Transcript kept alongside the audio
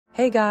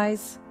Hey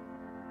guys!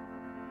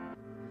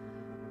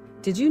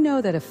 Did you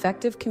know that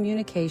effective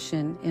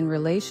communication in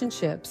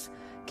relationships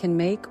can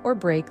make or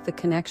break the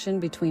connection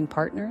between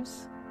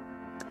partners?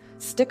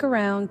 Stick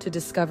around to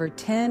discover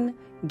 10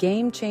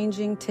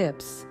 game-changing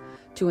tips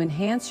to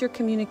enhance your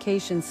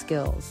communication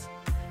skills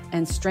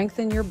and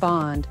strengthen your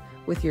bond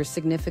with your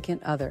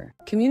significant other.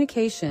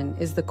 Communication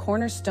is the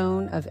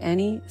cornerstone of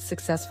any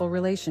successful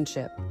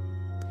relationship.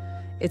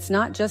 It's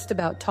not just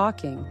about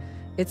talking,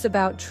 it's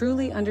about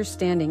truly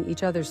understanding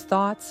each other's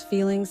thoughts,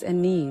 feelings, and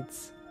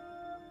needs.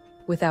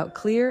 Without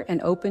clear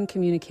and open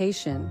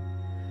communication,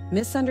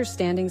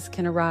 misunderstandings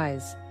can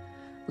arise,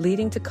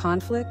 leading to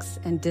conflicts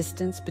and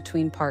distance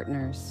between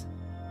partners.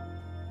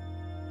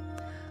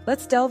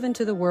 Let's delve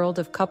into the world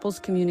of couples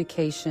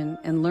communication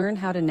and learn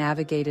how to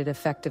navigate it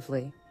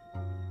effectively.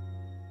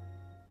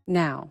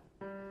 Now,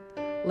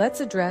 let's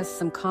address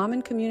some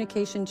common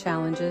communication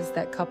challenges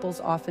that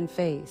couples often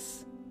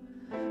face.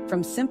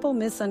 From simple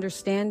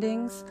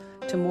misunderstandings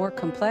to more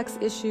complex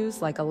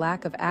issues like a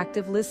lack of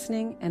active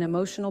listening and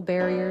emotional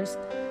barriers,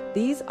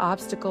 these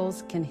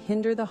obstacles can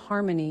hinder the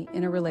harmony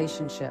in a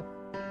relationship.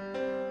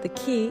 The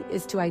key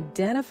is to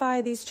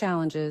identify these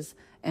challenges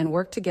and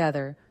work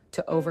together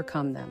to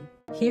overcome them.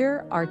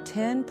 Here are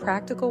 10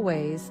 practical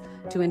ways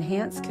to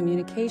enhance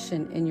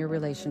communication in your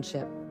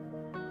relationship.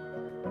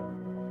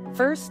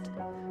 First,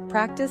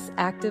 practice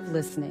active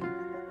listening.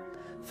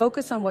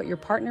 Focus on what your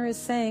partner is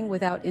saying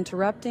without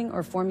interrupting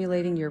or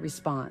formulating your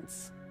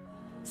response.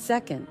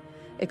 Second,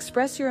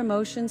 express your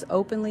emotions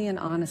openly and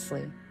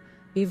honestly.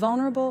 Be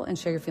vulnerable and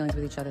share your feelings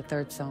with each other.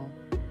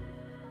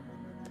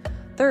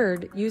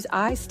 Third, use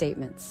I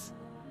statements.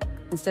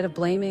 Instead of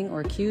blaming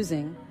or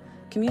accusing,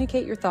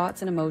 communicate your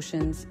thoughts and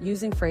emotions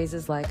using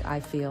phrases like I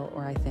feel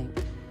or I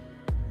think.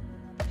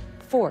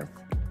 Fourth,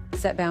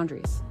 set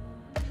boundaries.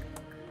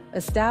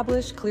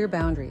 Establish clear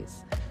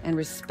boundaries and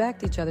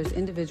respect each other's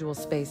individual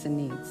space and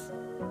needs.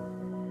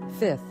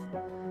 Fifth,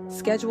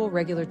 schedule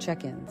regular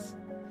check-ins.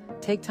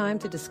 Take time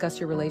to discuss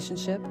your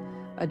relationship,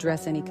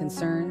 address any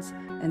concerns,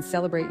 and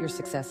celebrate your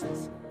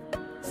successes.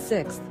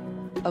 Sixth,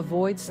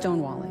 avoid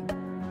stonewalling.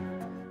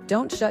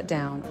 Don't shut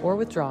down or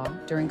withdraw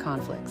during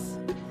conflicts.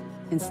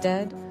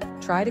 Instead,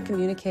 try to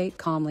communicate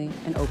calmly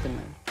and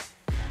openly.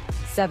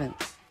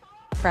 Seventh,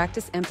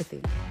 practice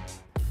empathy.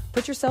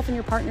 Put yourself in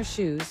your partner's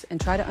shoes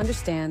and try to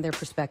understand their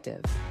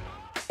perspective.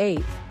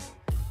 Eighth,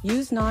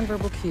 use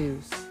nonverbal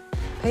cues.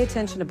 Pay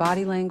attention to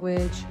body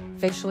language,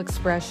 facial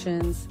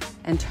expressions,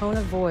 and tone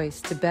of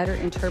voice to better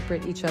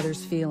interpret each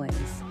other's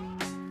feelings.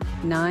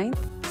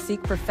 Ninth,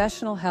 seek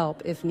professional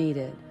help if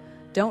needed.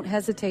 Don't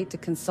hesitate to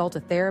consult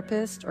a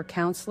therapist or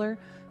counselor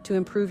to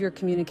improve your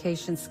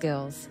communication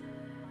skills.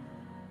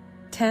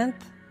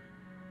 10th,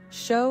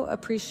 show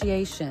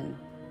appreciation.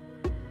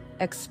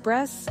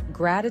 Express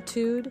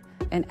gratitude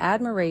and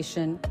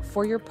admiration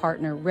for your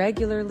partner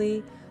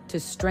regularly to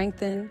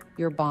strengthen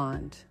your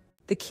bond.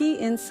 The key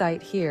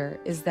insight here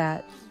is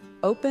that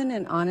open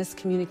and honest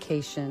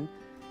communication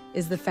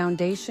is the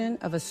foundation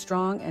of a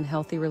strong and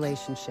healthy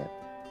relationship.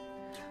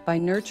 By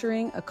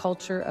nurturing a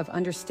culture of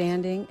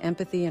understanding,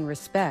 empathy, and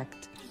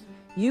respect,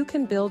 you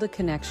can build a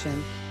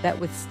connection that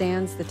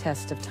withstands the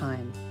test of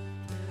time.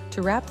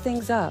 To wrap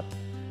things up,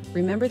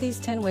 remember these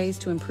 10 ways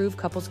to improve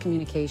couples'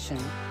 communication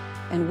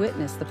and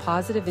witness the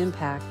positive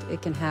impact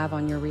it can have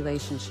on your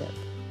relationship.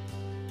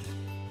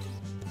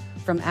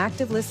 From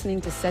active listening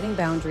to setting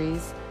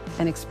boundaries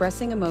and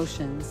expressing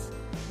emotions,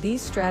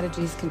 these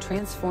strategies can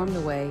transform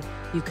the way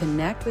you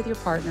connect with your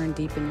partner and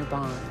deepen your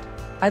bond.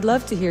 I'd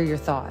love to hear your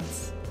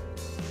thoughts.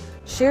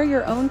 Share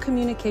your own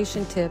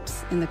communication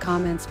tips in the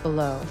comments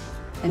below,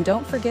 and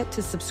don't forget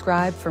to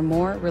subscribe for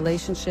more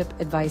relationship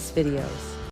advice videos.